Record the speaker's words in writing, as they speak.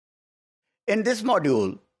In this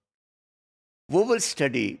module, we will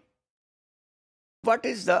study what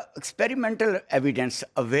is the experimental evidence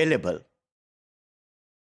available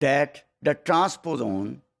that the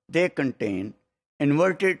transposon, they contain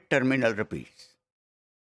inverted terminal repeats.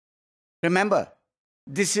 Remember,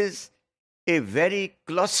 this is a very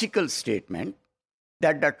classical statement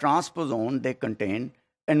that the transposon, they contain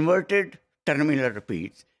inverted terminal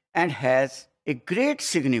repeats and has a great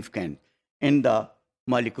significance in the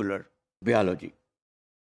molecular biology.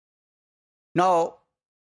 Now,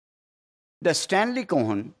 the Stanley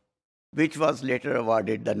Cohen, which was later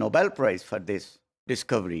awarded the Nobel Prize for this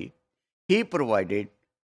discovery, he provided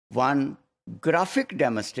one graphic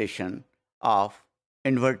demonstration of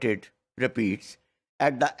inverted repeats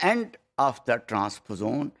at the end of the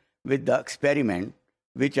transposon with the experiment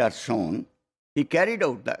which are shown. He carried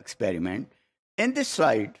out the experiment. In this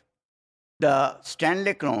slide, the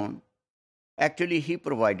Stanley Cohen, actually he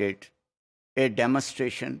provided a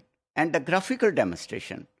demonstration and a graphical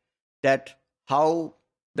demonstration that how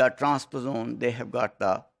the transposon, they have got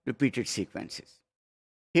the repeated sequences.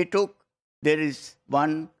 He took, there is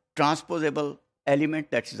one transposable element,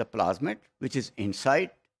 that is a plasmid, which is inside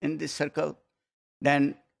in this circle.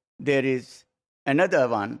 Then there is another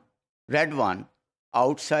one, red one,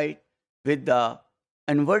 outside with the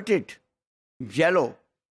inverted yellow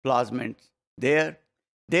plasmids there.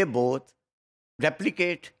 They both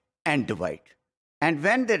replicate and divide. And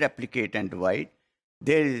when they replicate and divide,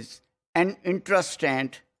 there is an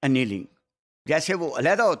intrastrand annealing. जैसे वो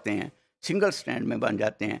अलग होते हैं, single strand में बन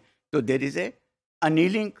जाते हैं, तो there is a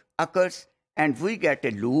annealing occurs and we get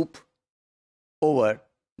a loop over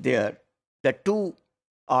there. The two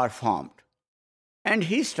are formed. And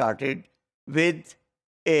he started with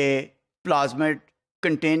a plasmid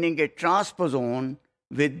containing a transposon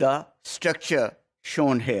with the structure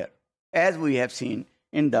shown here, as we have seen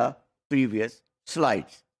in the previous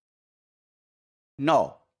slides.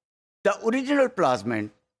 Now, the original plasmid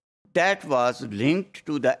that was linked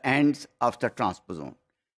to the ends of the transposon.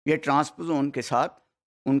 ये transposon के साथ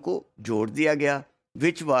उनको जोड़ दिया गया,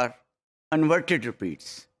 which were inverted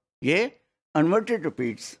repeats. ये inverted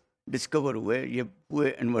repeats discover हुए, ये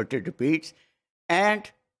हुए inverted repeats. And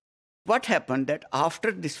what happened that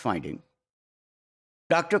after this finding,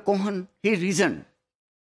 Dr. Cohen, he reasoned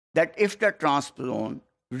that if the transposon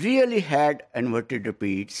really had inverted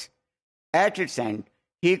repeats at its end,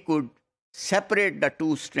 he could separate the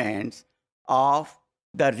two strands of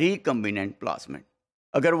the recombinant plasmid.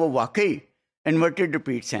 अगर वो वाकई inverted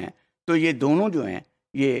repeats हैं, तो ये दोनों जो हैं,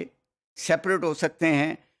 ये separate हो सकते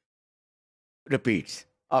हैं repeats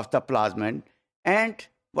of the plasmid. And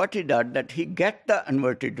what he did, that he get the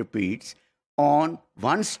inverted repeats on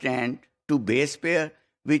one strand to base pair,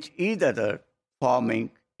 which either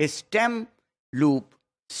forming a stem loop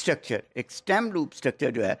structure. एक stem loop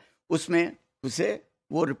structure जो है, उसमें उसे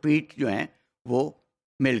वो repeat जो हैं, वो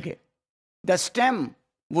मिल गए. The stem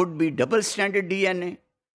would be double-stranded DNA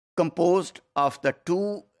composed of the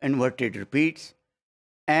two inverted repeats,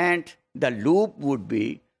 and the loop would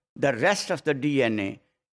be the rest of the DNA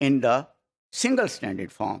in the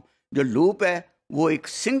single-stranded form. जो loop है, वो एक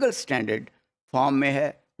single-stranded form में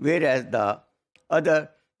है, whereas the other,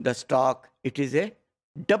 the stalk, it is a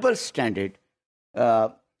double-stranded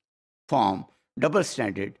form,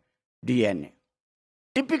 double-stranded DNA.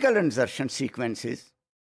 Typical insertion sequences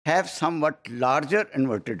have somewhat larger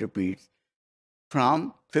inverted repeats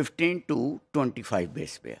from 15 to 25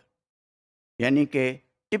 base pair. यानी कि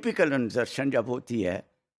typical insertion जब होती है,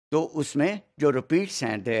 तो उसमें जो repeats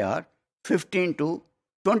हैं, they are 15 to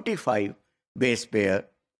 25 base pair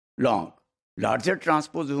long. Larger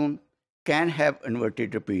transposon can have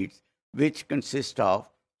inverted repeats which consist of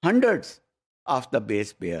hundreds of the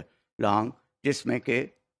base pair long, जिसमें के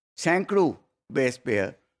सैकड़ों बेस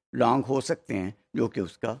पेयर लॉन्ग हो सकते हैं जो कि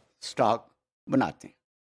उसका स्टॉक बनाते हैं.